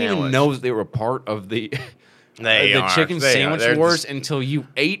chicken didn't sandwich. even know that they were part of the They the are. chicken They are. sandwich They're wars just- until you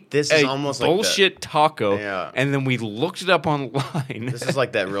ate This is a almost like the- bullshit taco, Yeah. and then we looked it up online. This is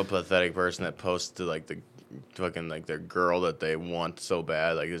like that real pathetic person that posts to like the fucking like their girl that they want so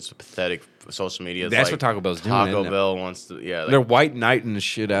bad. Like it's pathetic social media. It's That's like what Taco Bell's doing, Taco isn't it? Bell wants to. Yeah, They're like, white knighting the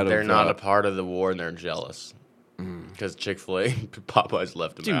shit out they're of. not a part of the war and they're jealous because Chick-fil-A, Popeyes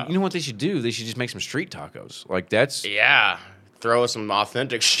left them Dude, out. you know what they should do? They should just make some street tacos. Like that's Yeah, throw us some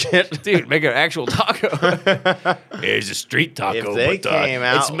authentic shit. Dude, make an actual taco. It's a street taco, If they came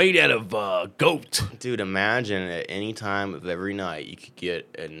out, it's made out of goat. dude, imagine at any time of every night you could get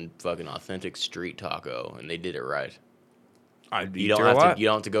a fucking authentic street taco, and they did it right. I'd You don't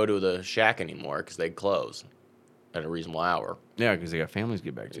have to go to the shack anymore because they close at a reasonable hour. Yeah, because they got families to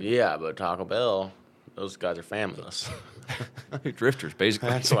get back to. Yeah, but Taco Bell, those guys are familyless. Drifters, basically.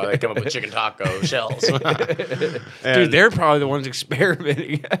 That's why they come up with chicken taco shells. Dude, they're probably the ones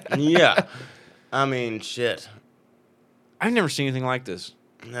experimenting. Yeah. I mean, shit. I've never seen anything like this.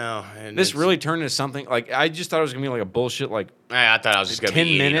 No. And This it's- really turned into something like I just thought it was gonna be like a bullshit like I thought I was just going to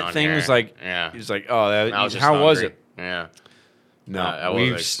be 10-minute thing. Here. Was like, yeah. it's like, oh, that, I was just how was hungry. it? Yeah. No, I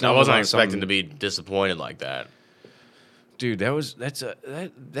we wasn't expecting to be disappointed like that. Dude, that's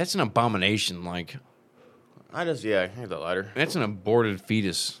an abomination. Like Here's the lighter. that's an aborted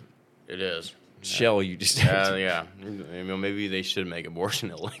fetus It is. shell you just. Yeah. You know, maybe they should make abortion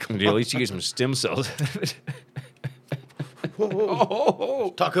illegal. Dude, at least you get some stem cells.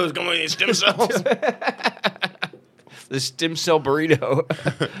 Tacos going in stem cells. The stem cell burrito,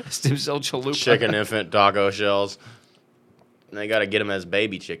 stem cell chalupa. Chicken infant taco shells. And they got to get them as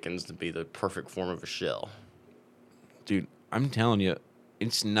baby chickens to be the perfect form of a shell. Dude, I'm telling you,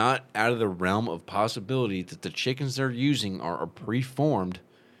 it's not out of the realm of possibility that the chickens they're using are preformed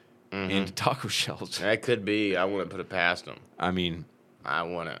into taco shells. That could be. I wouldn't put it past them. I mean, I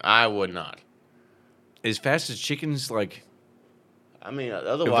wouldn't. I would not. as fast as chickens, like, I mean,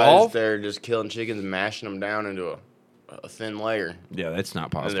 otherwise Evolve? they're just killing chickens and mashing them down into a thin layer. yeah, that's not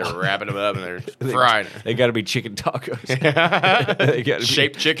And possible. they're wrapping them up and they're frying it. They got to be chicken tacos. They gotta be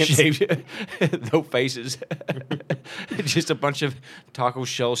Shaped chickens. Shaped, no faces. Just a bunch of taco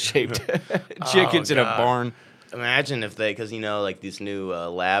shell shaped chickens in a God. barn. Imagine if they, because you know, like this new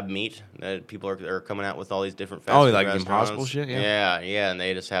lab meat that people are coming out with all these different fast Oh, food like the restaurants. Impossible shit? Yeah. Yeah, and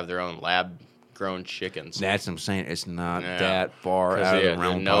they just have their own lab grown chickens. That's what I'm saying. It's not Yeah. that far 'Cause, out of yeah, the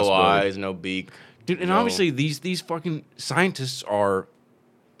realm of no possibility. eyes, no beak. Dude, and no- obviously these fucking scientists are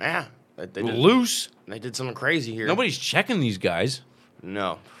Yeah, they did, loose. they did something crazy here. Nobody's checking these guys.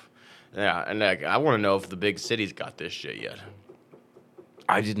 No. Yeah, and like, I want to know if the big cities got this shit yet.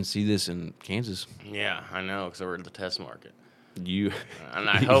 I didn't see this in Kansas. Yeah, I know, because we're at the test market. You And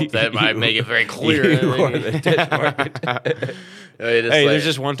I hope that might make it very clear. You are the test market. Hey, there's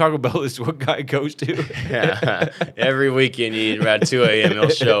just one Taco Bell this one guy goes to. yeah, every weekend you eat around 2 a.m. he'll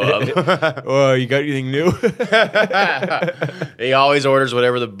show up. Oh, you got anything new? He always orders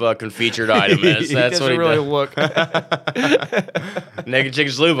whatever the fucking featured item is. He That's what doesn't he really does. look. Naked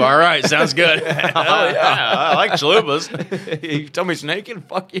chicken chalupa. All right, sounds good. I like chalupas. You tell me it's naked?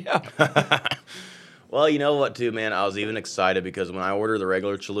 Fuck yeah. Well, you know what, too, man? I was even excited because when I order the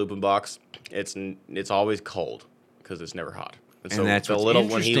regular chalupa box, it's always cold because it's never hot. And so that's the what's little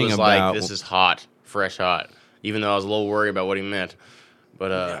when he interesting was about- like, "This is hot, fresh hot," even though I was a little worried about what he meant. But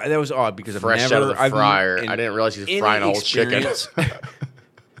That was odd because I've fresh never out of the I've fryer, in I didn't realize he was any frying a whole chicken. experience-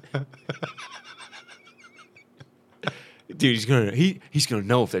 Dude, he's gonna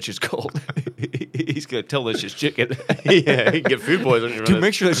know if that shit's cold. He's gonna tell this shit's chicken. Yeah, he can get food poisoning. from Dude, this.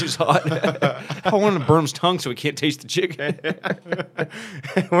 make sure that shit's hot. I want to burn his tongue so he can't taste the chicken.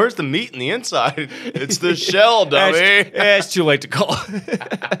 Where's the meat in the inside? It's the shell, dummy. It's too late to call.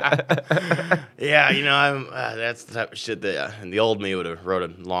 Yeah, you know, that's the type of shit that and the old me would have wrote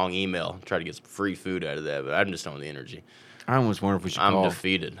a long email, try to get some free food out of that, but I just don't have the energy. I almost wonder if we should I'm call.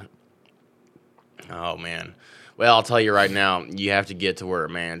 defeated. Oh man. Well, I'll tell you right now, you have to get to where a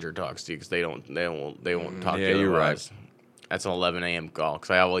manager talks to you because they won't talk to yeah, you you're right. otherwise. That's an 11 a.m. call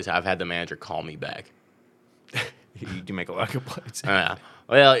because I've had the manager call me back. You do make a lot of complaints.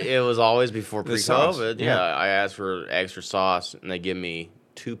 Well, it was always before The sauce, pre-COVID. yeah. Yeah, I asked for extra sauce and they give me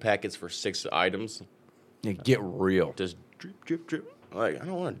 2 packets for 6 items. Yeah, get real. Just drip, drip, drip. Like I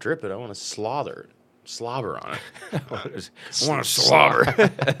don't want to drip it. I want to slobber on it. I want to slobber.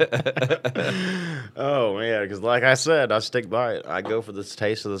 Oh man, because like I said, I stick by it. I go for the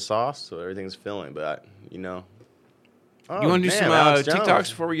taste of the sauce, so everything's filling. But you know, You want to do some Alex Jones. TikToks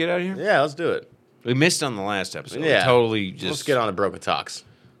before we get out of here? Yeah, let's do it. We missed on the last episode. Yeah. We totally just. Let's get on the Broca Talks.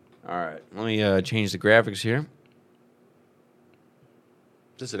 All right. Let me change the graphics here.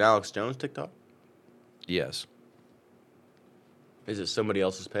 Is this an Alex Jones TikTok? Yes. Is it somebody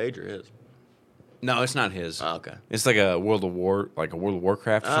else's page or his? No, it's not his. Oh, okay. It's like a World of Warcraft.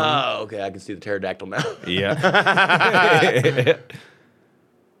 Or something. Oh, okay. I can see the pterodactyl now. Yeah.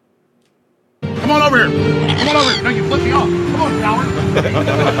 Come on over here. Come on over here. No, you flipped me off. Come on, coward.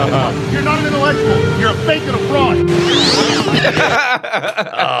 You're not an intellectual. You're a fake and a fraud.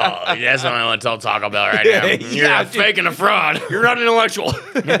 Oh, that's what I want to talk about right now. You're a fake and a fraud. You're not an intellectual.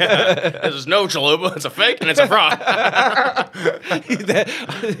 This is no chalupa. It's a fake and it's a fraud.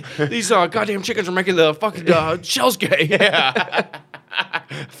 These goddamn chickens are making the fucking shells gay. Yeah. I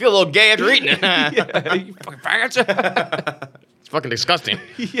feel a little gay after eating it. Yeah, you fucking faggots. It's fucking disgusting.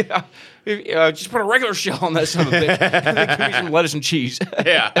 Yeah. Just put a regular shell on that son of a bitch. And then give me some lettuce and cheese.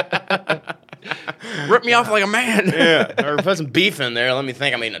 Yeah. Rip me off like a man. Yeah. Or put some beef in there. Let me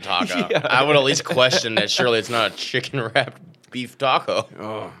think I'm eating a taco. Yeah. I would at least question that surely it's not a chicken wrapped beef taco.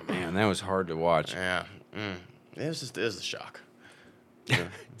 Oh, man, that was hard to watch. Yeah. It was a shock.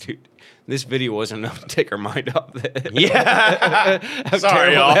 Dude, this video wasn't enough to take our mind off that. Yeah. How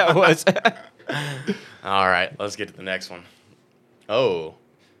Sorry, terrible y'all. that was. All right, let's get to the next one. Oh.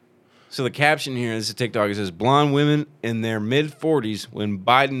 So the caption here, this is TikTok, it says, blonde women in their mid-40s when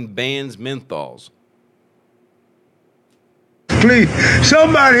Biden bans menthols. Please,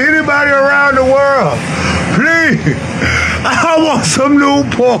 somebody, anybody around the world, please, I want some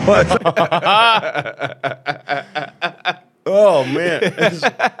Newport. Oh, man.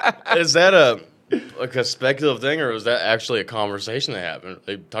 Is that a speculative thing, or was that actually a conversation that happened?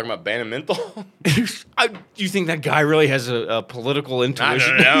 They talking about banning menthol? Do you think that guy really has a political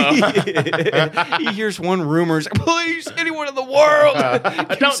intuition? I don't know. He hears one rumor, he's like, please, anyone in the world,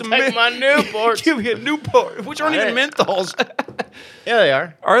 Don't take my Newports. Give me a Newport, which aren't even menthols. Yeah, they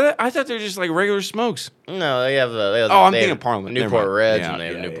are. Are they? I thought they were just like regular smokes. No, they have the. Oh, I'm they thinking have of Parliament. Never Newport mind. Reds, Yeah, and they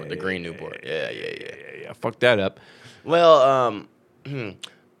have yeah, Newport, yeah, the yeah, green yeah, Newport. yeah, Yeah. Fuck that up. Well,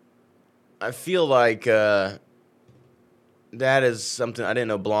 I feel like that is something I didn't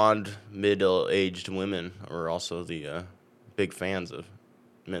know. Blonde, middle-aged women are also the big fans of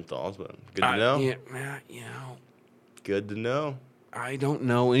menthols, but good to know. Yeah, Good to know. I don't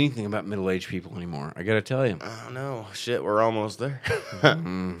know anything about middle-aged people anymore. I gotta tell you. Oh no, shit, we're almost there.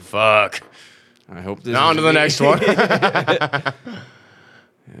 Fuck. I hope this. On is to the next one.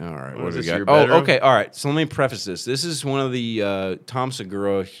 All right, what Was do we this got? your Oh, bedroom? okay, all right. So let me preface this. This is one of the Tom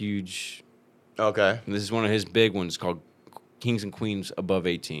Segura huge. Okay. This is one of his big ones called Kings and Queens Above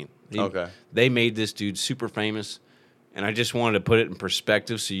 18. Okay. They made this dude super famous, and I just wanted to put it in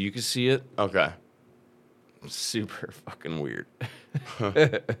perspective so you could see it. Okay. Super fucking weird.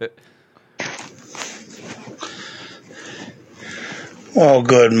 Well,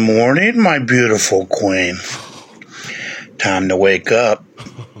 good morning, my beautiful queen. Time to wake up.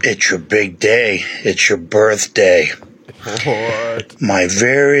 It's your big day. It's your birthday. What? My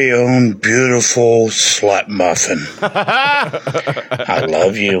very own beautiful slut muffin. I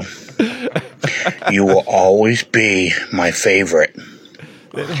love you. You will always be my favorite.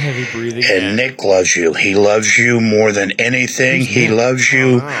 Heavy breathing. And Nick loves you. He loves you more than anything. He loves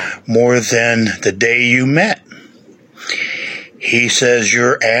you more than the day you met. He says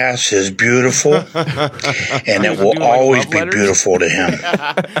your ass is beautiful, and it will do, like, always love be letters? beautiful to him.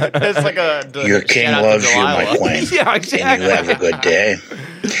 It's like Your king loves you, my queen. Yeah, And exactly. you have a good day.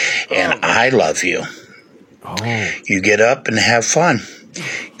 And I love you. Oh, You get up and have fun. You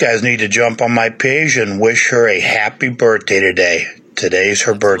guys need to jump on my page and wish her a happy birthday today. Today's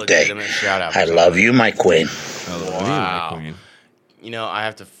her birthday. Shout out. I love you, my queen. Wow. Queen. You know, I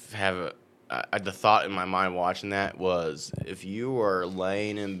have to have the thought in my mind watching that was if you are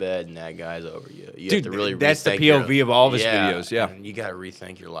laying in bed and that guy's over you, you have Dude, to really that's the rethink your- POV of all of his videos, yeah. and you got to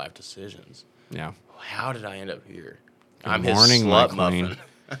rethink your life decisions. Yeah. How did I end up here? Good his morning, my slut queen. muffin.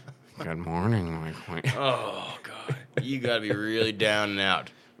 Good morning, my queen. Oh God, you got to be really down and out.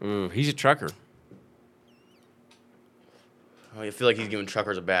 Ooh, he's a trucker. I feel like he's giving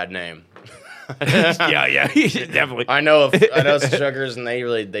truckers a bad name. yeah, definitely. I know some truckers, and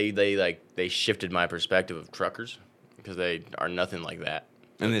they shifted my perspective of truckers because they are nothing like that.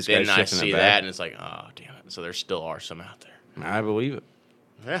 And this Then guy's I shifting see it that, back. and it's like, oh damn it! So there still are some out there. I believe it.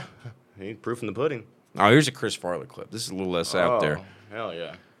 Yeah, ain't proof in the pudding. Oh, here's a Chris Farley clip. This is a little less out there. Hell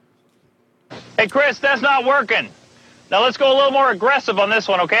yeah. Hey, Chris, that's not working. Now let's go a little more aggressive on this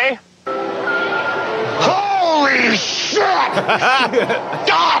one, okay? Holy shit!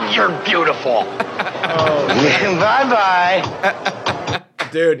 God, you're beautiful. Bye-bye.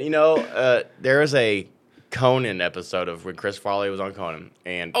 Dude, you know, there was a Conan episode of when Chris Farley was on Conan,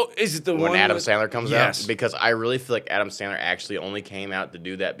 and Oh, is it the when one Adam with- Sandler comes Yes. out, because I really feel like Adam Sandler actually only came out to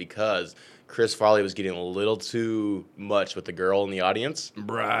do that because Chris Farley was getting a little too much with the girl in the audience.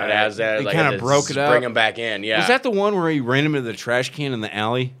 Right. And as that, He like, kinda had to broke it up. Bring him back in, yeah. Was that the one where he ran him into the trash can in the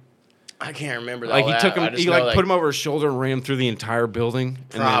alley? I can't remember that. Like he took I him, just he know, like put him over his shoulder and ran him through the entire building.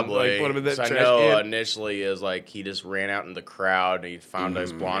 Probably. And then, like, put him in that So I trash know can. initially is like he just ran out in the crowd and he found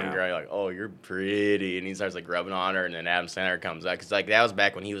this blonde yeah. girl. Like, oh, you're pretty, and he starts like rubbing on her, and then Adam Sandler comes out because like that was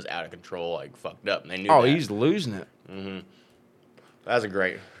back when he was out of control, like fucked up, and they knew. Oh, that. he's losing it. That was a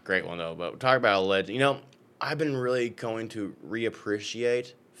great one though. But talk about a legend. You know, I've been really going to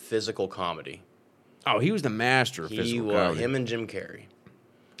reappreciate physical comedy. Oh, he was the master of He physical was comedy. him and Jim Carrey.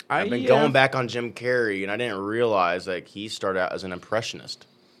 I've been going back on Jim Carrey, and I didn't realize like he started out as an impressionist.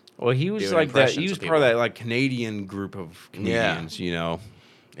 Well, he was doing like that. He impressions was of part of people. that like Canadian group of comedians. You know.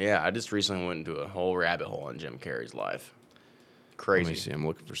 Yeah, I just recently went into a whole rabbit hole on Jim Carrey's life. Let Crazy. me see. I'm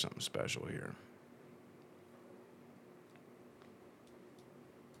looking for something special here.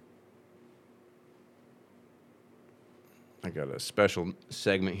 I got a special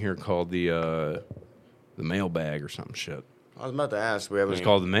segment here called the mailbag or some shit. I was about to ask. We have It's any,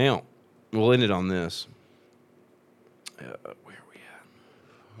 called the mail. We'll end it on this. Where are we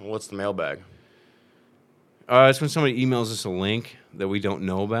at? what's the mailbag? It's when somebody emails us a link that we don't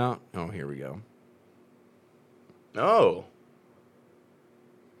know about. Oh, here we go. Oh.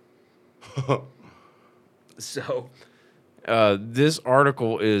 So, this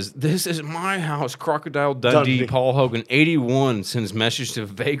article is, "This is my house, Crocodile Dundee, Paul Hogan, 81, sends message to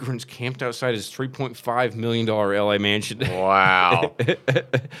vagrants camped outside his $3.5 million LA mansion." Wow.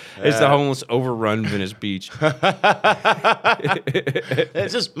 It's the homeless overrun Venice Beach.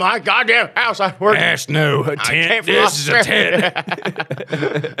 This is my goddamn house. I work. Ass no, a came tent. from This is a tent.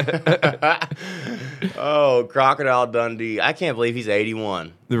 Oh, Crocodile Dundee. I can't believe he's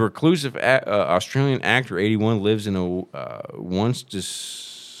 81. The reclusive Australian actor, 81, lives in a once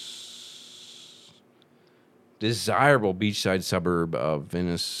desirable beachside suburb of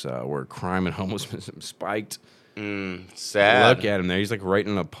Venice where crime and homelessness have spiked. Sad. Look at him there. He's like right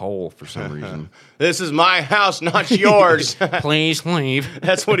on a pole for some reason. This is my house, not yours. Please leave.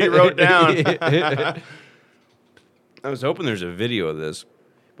 That's what he wrote down. I was hoping there's a video of this.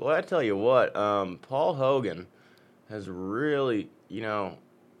 Well, I tell you what, Paul Hogan has really, Yeah,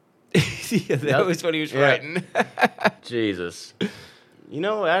 that was what he was writing. Jesus. You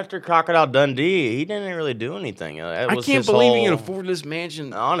know, after Crocodile Dundee, he didn't really do anything. That I was can't his believe he whole- can afford this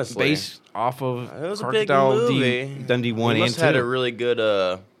mansion. Honestly. based off of It was a big Crocodile movie. Dundee 1 he and must 2. had a really good.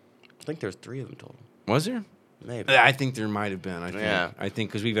 I think there's 3 of them total. Was there? Maybe. I think there might have been. I think. Yeah. I think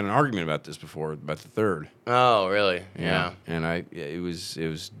because we've had an argument about this before, about the third. Oh, really? Yeah. And it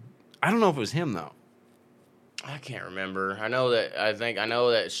was. I don't know if it was him though. I can't remember. I know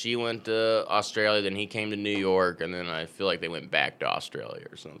that she went to Australia, then he came to New York, and then I feel like they went back to Australia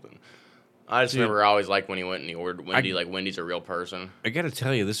or something. I just remember I always liked when he went and he ordered Wendy. Like Wendy's a real person. I got to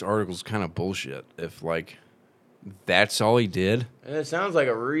tell you, this article's kind of bullshit. If like that's all he did, And it sounds like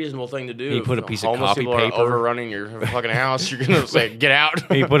a reasonable thing to do. He put a If piece of homeless copy people are paper- overrunning your fucking house. You're gonna say, "Get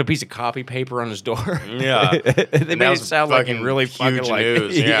out." he put a piece of copy paper on his door. Yeah. they And made that it was sound like he fucking really huge fucking like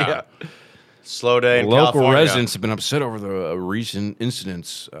news. Yeah. Slow day in Local California. residents have been upset over the recent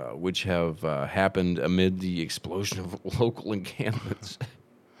incidents, which have happened amid the explosion of local encampments.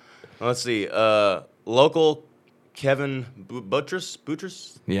 Let's see. Local Kevin Boutrous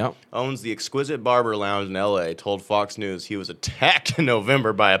Yep. owns the Exquisite Barber Lounge in L.A. told Fox News he was attacked in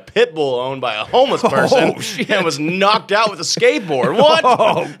November by a pit bull owned by a homeless person and was knocked out with a skateboard. What?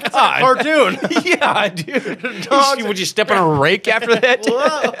 Oh, That's like a cartoon. Yeah, dude. Dogs- Would you step on a rake after that?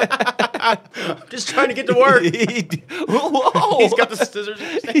 Just trying to get to work. Whoa. He's got the scissors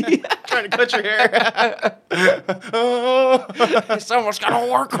trying to cut your hair. Someone's got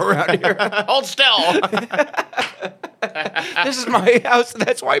to work around here. Hold still. This is my house, and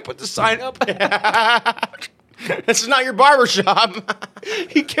that's why I put the sign up. This is not your barber shop.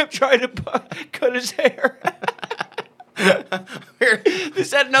 He kept trying to cut his hair.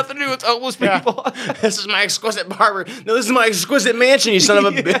 This had nothing to do with homeless people. This is my exquisite barber. No, this is my exquisite mansion, you son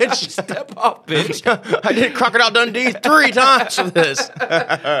of a bitch. Step up, bitch. I did Crocodile Dundee 3 times for this.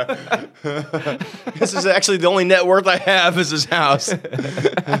 This is actually the only net worth I have is this house.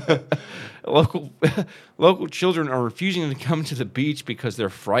 Local children are refusing to come to the beach because they're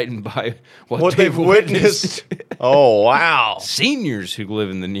frightened by What they've witnessed. Oh, wow. Seniors who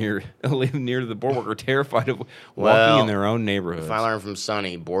live near the boardwalk are terrified of walking Well, in their own neighborhoods. If I learn from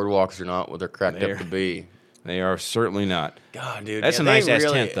Sonny, boardwalks are not what they're cracked up to be. They are certainly not. God, dude. That's a they nice-ass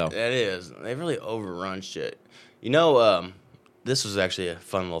really- tent, though. That is. They really overrun shit. You know, this was actually a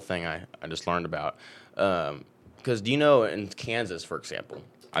fun little thing I just learned about. Because do you know in Kansas, for example,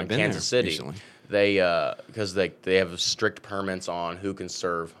 I've in been Kansas there City, recently. they because they have strict permits on who can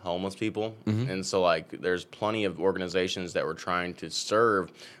serve homeless people, and so like there's plenty of organizations that were trying to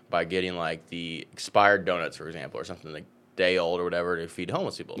serve by getting like the expired donuts, for example, or something like day old or whatever to feed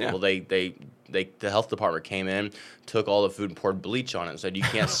homeless people. Yeah. Well, the health department came in, took all the food and poured bleach on it and said, you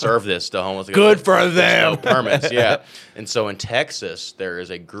can't serve this to homeless people. Good for There's them. no permits, yeah. And so in Texas, there is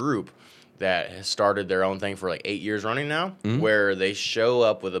a group that has started their own thing for like 8 years running now, where they show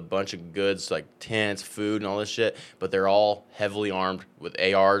up with a bunch of goods like tents, food, and all this shit, but they're all heavily armed with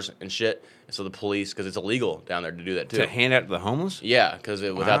ARs and shit. And so the police, because it's illegal down there to do that too. To hand out to the homeless? Yeah, because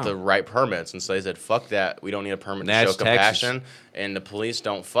without Wow. the right permits. And so they said, fuck that. We don't need a permit That's to show compassion. And the police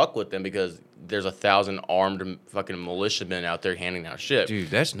don't fuck with them because there's 1,000 armed fucking militiamen out there handing out shit. Dude,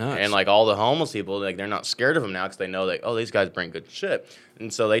 that's nuts. And like all the homeless people, like they're not scared of them now because they know that, oh, these guys bring good shit.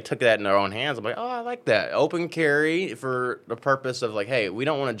 And so they took that in their own hands. I'm like, oh, I like that. Open carry for the purpose of like, hey, we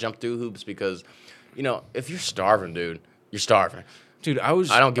don't want to jump through hoops because, you know, if you're starving, dude, you're starving. Dude, I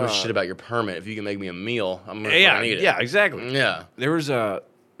don't give a shit about your permit. If you can make me a meal, I'm gonna Yeah, fucking eat it. yeah, exactly. Yeah. There was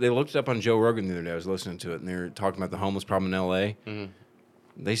they looked it up on Joe Rogan the other day. I was listening to it, and they were talking about the homeless problem in L.A.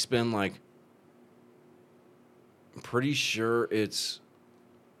 They spend like, I'm pretty sure it's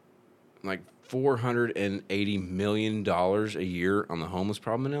like $480 million a year on the homeless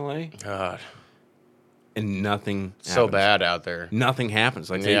problem in L.A. God, and nothing. so happens. bad out there. Nothing happens.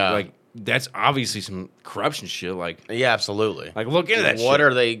 Like they, Yeah. like that's obviously some corruption shit. Like Yeah, absolutely. look into that. What shit.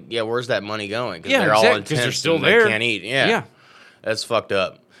 are they? Yeah, where's that money going? Yeah, they're all exactly, in 'cause they're tents still and there. They can't eat. Yeah, Yeah. that's fucked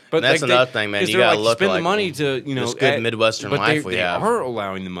up. But And that's like, another thing, man. 'cause You they're, gotta like, look spend like the money to this good Midwestern but life they have. are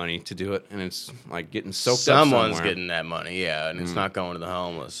allowing the money to do it, and it's like getting soaked up Someone's somewhere. getting that money, yeah, and it's not going to the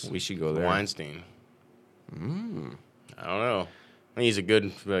homeless. We should go there. Weinstein. I don't know. He's a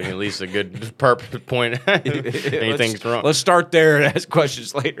good, at least a good point. Anything's wrong. Let's start there and ask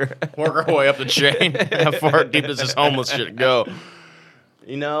questions later. Work our way up the chain. How far deep does this homeless shit go?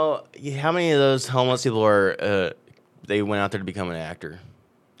 You know, how many of those homeless people are? They went out there to become an actor.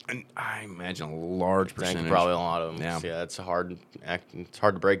 And I imagine a large I percentage. think probably a lot of them. Yeah. Yeah, it's hard. It's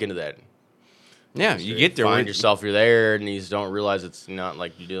hard to break into that. Yeah, you get there. Find with- yourself, you're there, and you just don't realize it's not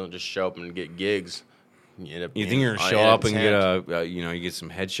like you don't just show up and get gigs. You end up You being think you're gonna on show up and intent. get you get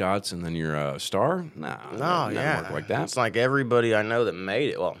some headshots and then you're a star? Nah, No, that doesn't yeah, work like that. It's like everybody I know that made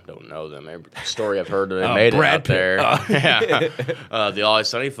it. Well, don't know them. Every story I've heard that they Oh, made Brad it out Pitt. there. Yeah, the Always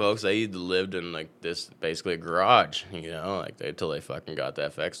Sunny folks, they lived in like this, basically a garage. You know, like until they fucking got the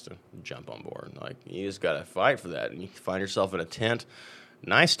FX to jump on board. Like you just gotta fight for that, and you find yourself in a tent,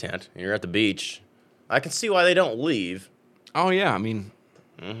 nice tent, and you're at the beach. I can see why they don't leave. Oh yeah, I mean,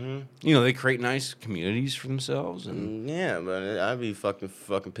 they create nice communities for themselves, and Yeah, but I'd be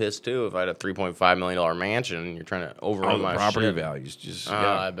fucking pissed too if I had a $3.5 million mansion and you're trying to overrun all the my property shit. values just. Oh,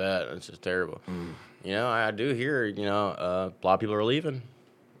 yeah. I bet it's just terrible. You know, I do hear a lot of people are leaving.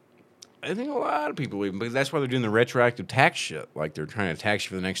 I think a lot of people leave, but that's why they're doing the retroactive tax shit. Like they're trying to tax you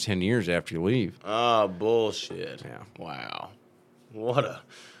for the next 10 years after you leave. Oh, bullshit. Yeah. Wow. What a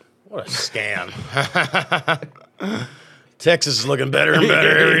scam. Texas is looking better and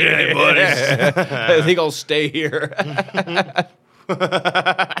better every day, buddies. I think I'll stay here.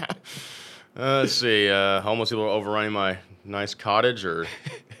 Let's see. Homeless people are overrunning my nice cottage, or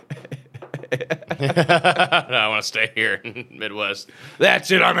no, I want to stay here in Midwest.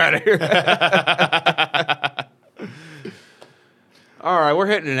 That's it. I'm out of here. All right, we're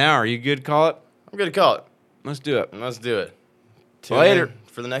hitting an hour. You good? Call it. I'm good to call it. Let's do it. Let's do it. Tune Later. in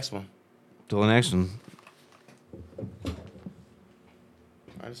for the next one. Till the next one.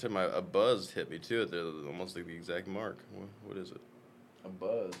 I just had a buzz hit me too. At almost like the exact mark. What is it? A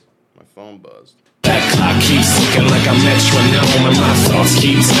buzz. My phone buzzed. That clock keeps ticking like a metronome, and my thoughts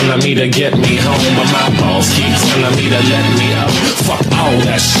keep telling me to get me home, but my balls keep telling me to let me out. Fuck all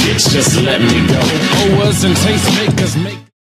that shit, just let me go. Owers and tastemakers make